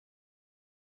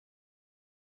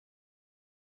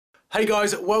Hey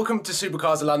guys, welcome to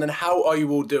Supercars of London. How are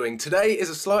you all doing? Today is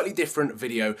a slightly different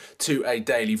video to a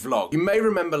daily vlog. You may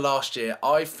remember last year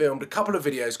I filmed a couple of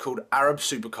videos called Arab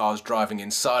Supercars Driving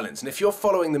in Silence, and if you're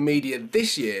following the media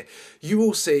this year, you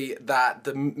will see that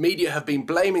the media have been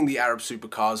blaming the Arab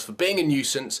Supercars for being a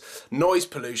nuisance, noise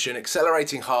pollution,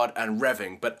 accelerating hard and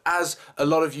revving. But as a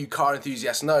lot of you car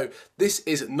enthusiasts know, this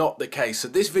is not the case. So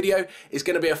this video is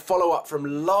going to be a follow-up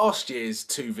from last year's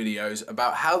two videos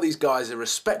about how these guys are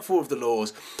respectful of the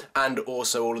laws and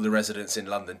also all of the residents in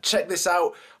London. Check this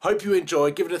out. Hope you enjoy.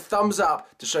 Give it a thumbs up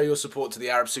to show your support to the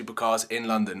Arab Supercars in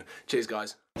London. Cheers,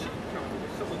 guys.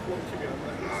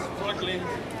 Struggling.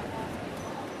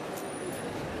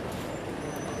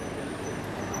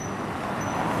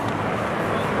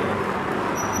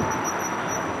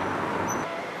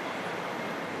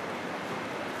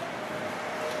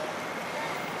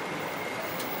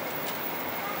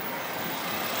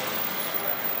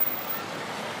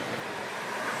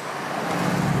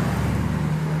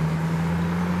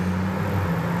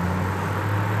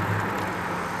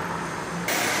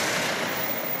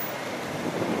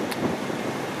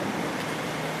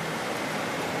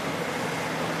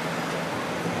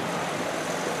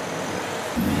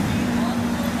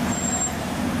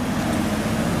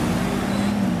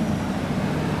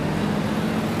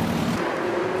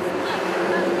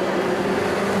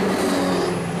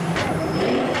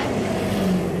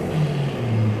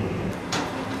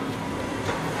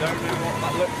 Don't know what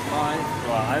that looks like.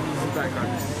 Right, I have in the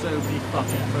background so many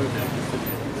fucking photos.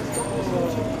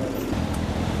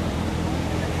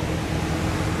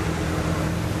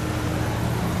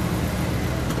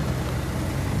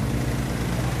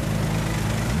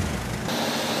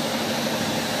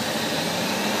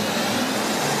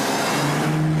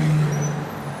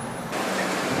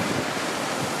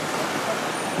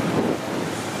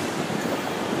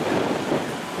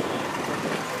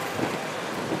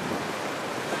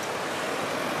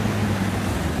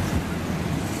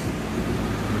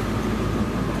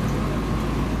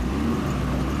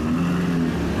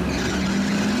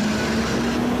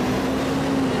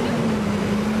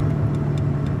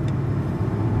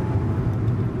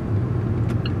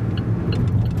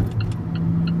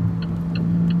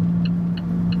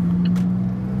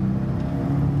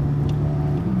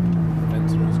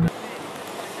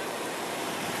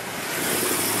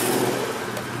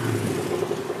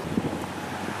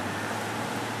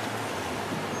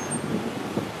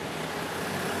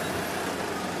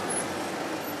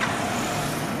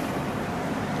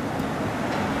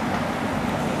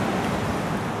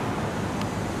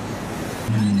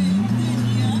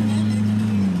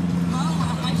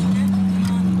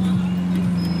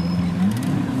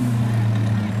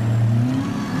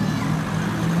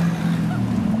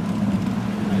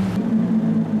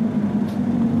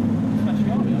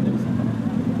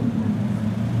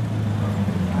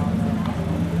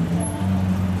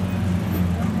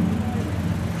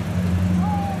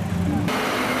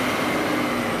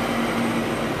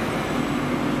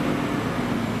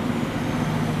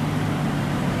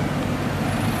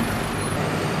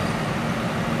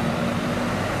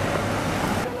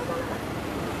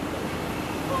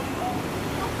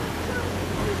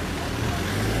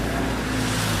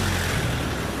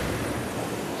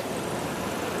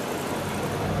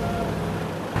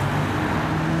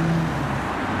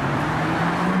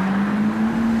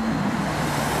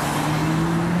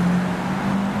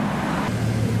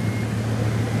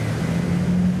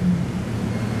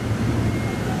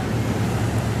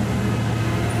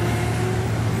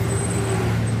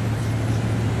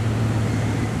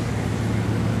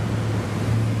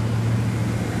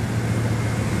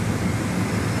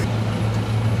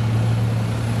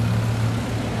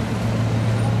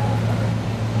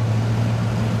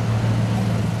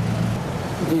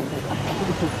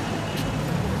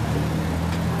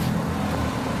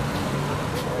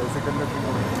 It's a good looking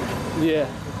one. Yeah.